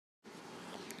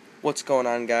What's going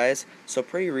on, guys? So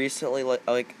pretty recently,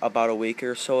 like about a week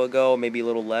or so ago, maybe a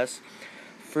little less,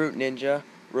 Fruit Ninja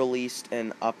released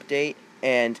an update,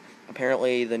 and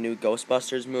apparently the new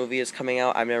Ghostbusters movie is coming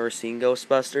out. I've never seen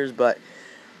Ghostbusters, but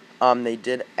they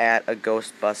did add a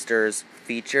Ghostbusters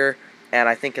feature, and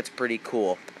I think it's pretty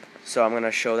cool. So I'm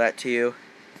gonna show that to you.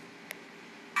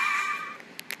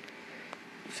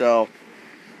 So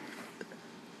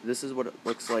this is what it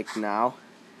looks like now.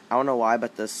 I don't know why,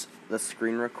 but the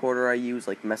screen recorder I use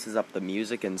like messes up the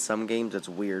music in some games. It's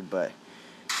weird, but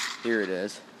here it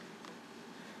is.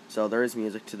 So there is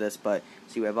music to this, but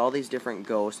so you have all these different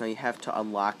ghosts. Now you have to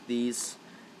unlock these,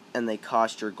 and they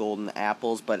cost your golden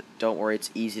apples, but don't worry,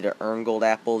 it's easy to earn gold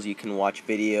apples. You can watch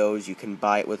videos, you can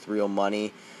buy it with real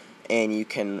money, and you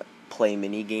can play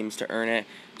mini games to earn it.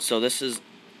 So this is,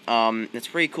 it's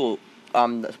pretty cool.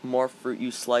 The more fruit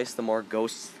you slice, the more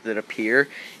ghosts that appear,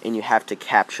 and you have to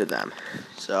capture them.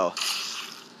 So,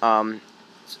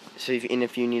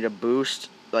 if you need a boost,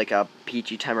 like a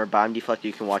peachy time or bomb deflect,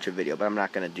 you can watch a video, but I'm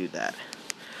not going to do that.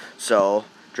 So,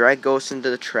 drag ghosts into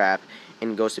the trap,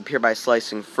 and ghosts appear by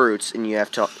slicing fruits, and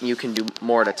you can do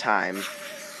more at a time.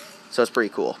 So it's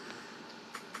pretty cool.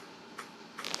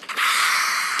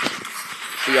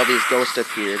 See, all these ghosts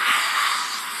appeared.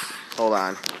 Hold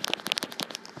on.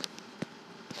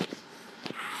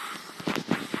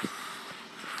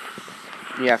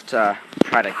 You have to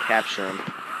try to capture them.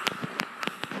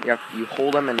 You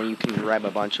hold them, and then you can grab a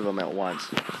bunch of them at once.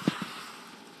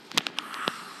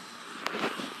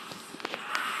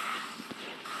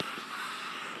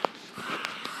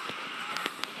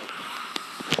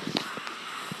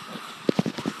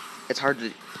 It's hard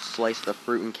to slice the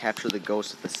fruit and capture the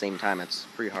ghost at the same time. It's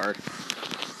pretty hard.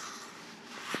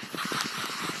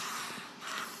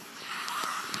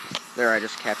 There, I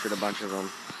just captured a bunch of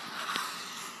them.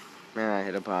 Man, I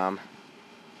hit a bomb.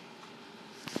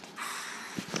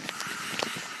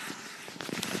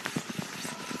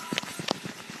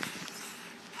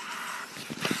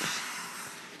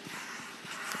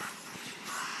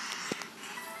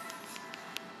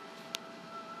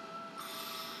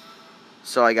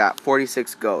 So I got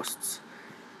 46 ghosts,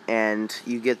 and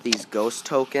you get these ghost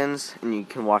tokens, and you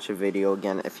can watch a video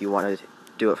again if you want to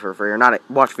do it for free, or not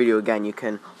watch video again. You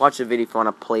can watch the video if you want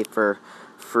to play for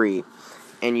free.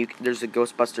 And there's a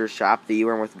Ghostbusters shop that you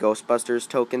earn with Ghostbusters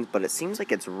tokens, but it seems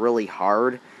like it's really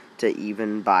hard to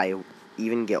even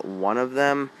get one of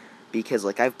them, because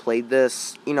like I've played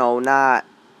this, not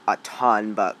a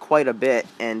ton, but quite a bit,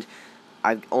 and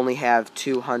I only have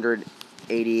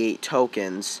 288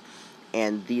 tokens.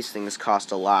 And these things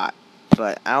cost a lot,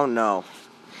 but I don't know.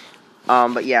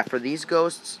 But yeah, for these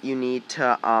ghosts, you need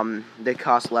to, they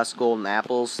cost less golden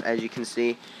apples, as you can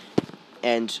see.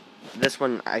 And this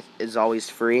one is always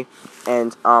free.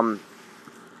 And, to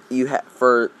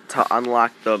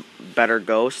unlock the better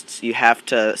ghosts, you have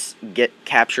to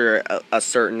capture a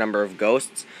certain number of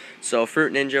ghosts. So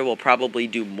Fruit Ninja will probably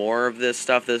do more of this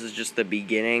stuff. This is just the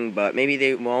beginning, but maybe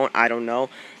they won't. I don't know.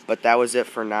 But that was it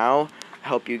for now. I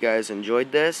hope you guys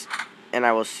enjoyed this, and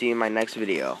I will see you in my next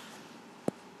video.